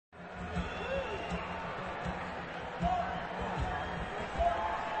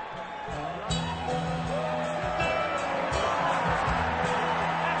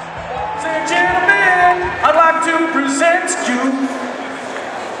presents you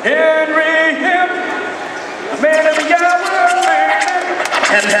Henry Hemp, the man of the hour, man.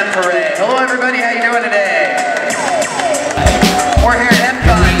 Hemp Parade. Hello everybody, how you doing today? We're here at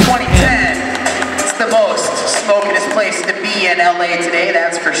HempCon 2010. It's the most smokiest place to be in LA today,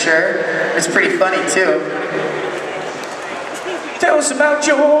 that's for sure. It's pretty funny too. Tell us about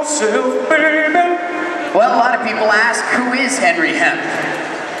yourself, baby. Well, a lot of people ask, who is Henry Hemp?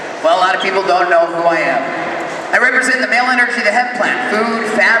 Well, a lot of people don't know who I am. I represent the male energy of the hemp plant. Food,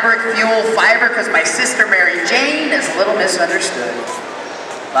 fabric, fuel, fiber, because my sister Mary Jane is a little misunderstood.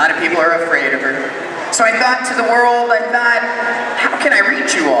 A lot of people are afraid of her. So I thought to the world, how can I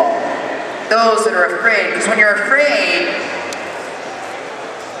reach you all? Those that are afraid, because when you're afraid,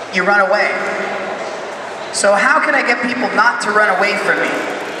 you run away. So how can I get people not to run away from me?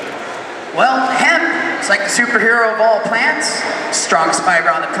 Well, hemp is like the superhero of all plants, strongest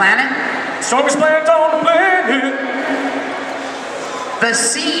fiber on the planet. Strongest plant on the planet. The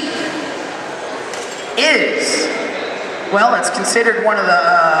seed is, well, it's considered one of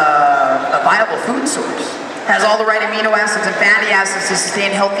a viable food source. Has all the right amino acids and fatty acids to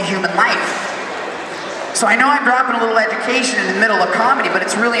sustain healthy human life. So I know I'm dropping a little education in the middle of comedy, but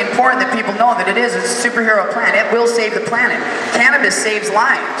it's really important that people know that it's a superhero plant. It will save the planet. Cannabis saves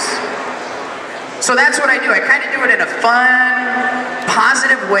lives. So that's what I do. I kind of do it in a fun,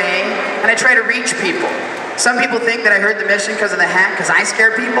 positive way, and I try to reach people. Some people think that I heard the mission because of the hat, because I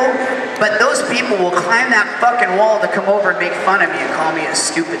scare people, but those people will climb that fucking wall to come over and make fun of me and call me a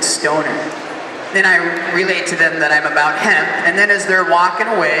stupid stoner. Then I relate to them that I'm about hemp, and then as they're walking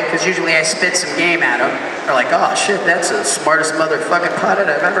away, because usually I spit some game at them, they're like, oh shit, that's the smartest motherfucking pothead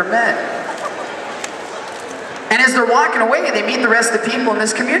I've ever met. And as they're walking away, they meet the rest of the people in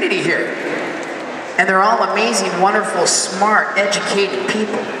this community here. And they're all amazing, wonderful, smart, educated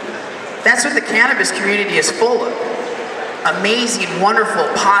people. That's what the cannabis community is full of. Amazing, wonderful,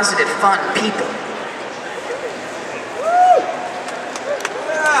 positive, fun people.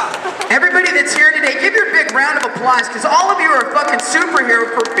 Everybody that's here today, give your big round of applause, because all of you are a fucking superhero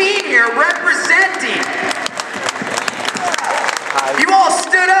for being here, representing. You all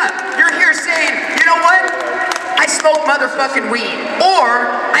stood up. You're here saying, you know what? I smoke motherfucking weed. Or,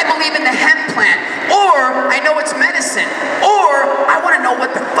 I believe in the hemp plant. Or, I know it's medicine. Or, I want to know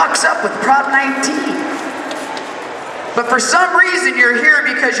what the fuck's up with Prop 19. But for some reason, you're here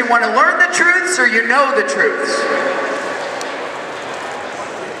because you want to learn the truths or you know the truths.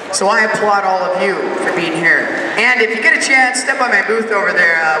 So I applaud all of you for being here. And if you get a chance, step by my booth over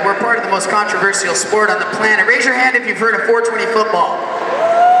there. We're part of the most controversial sport on the planet. Raise your hand if you've heard of 420 football.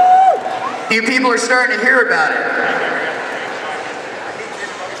 You people are starting to hear about it.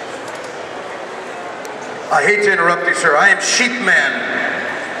 I hate to interrupt you, sir. I am Sheep Man.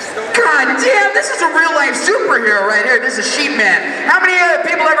 God damn, this is a real life superhero right here. This is Sheep Man. How many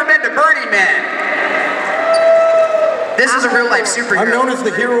people ever been to Burning Man? This is a real life superhero. I'm known as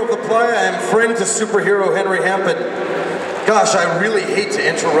the hero of the playa. I am friend to superhero Henry Hemp. And gosh, I really hate to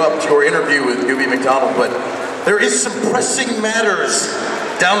interrupt your interview with Doobie McDonald, but there is some pressing matters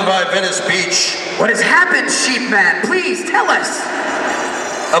down by Venice Beach. What has happened, Sheep Man? Please tell us.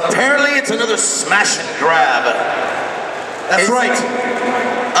 Apparently it's another smash and grab. That's right.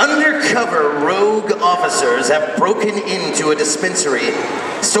 Undercover rogue officers have broken into a dispensary,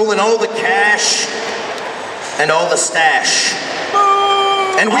 stolen all the cash and all the stash.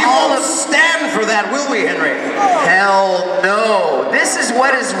 And we won't stand for that, will we, Henry? Hell no. This is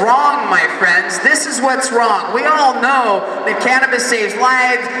what is wrong, my friends. This is what's wrong. We all know that cannabis saves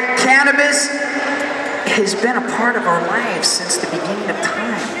lives. Cannabis has been a part of our lives since the beginning of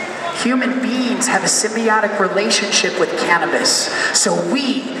time. Human beings have a symbiotic relationship with cannabis. So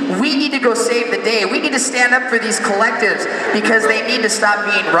we need to go save the day. We need to stand up for these collectives because they need to stop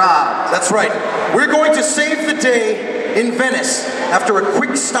being robbed. That's right. We're going to save the day in Venice after a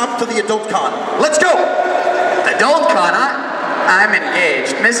quick stop to the adult con. Let's go! Adult con, huh? I'm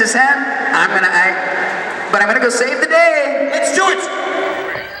engaged. Mrs. Hemp, but I'm gonna go save the day. Let's do it!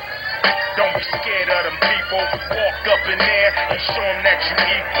 Don't be scared of them people. Walk up in there and show them that you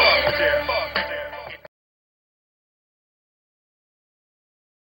eat up.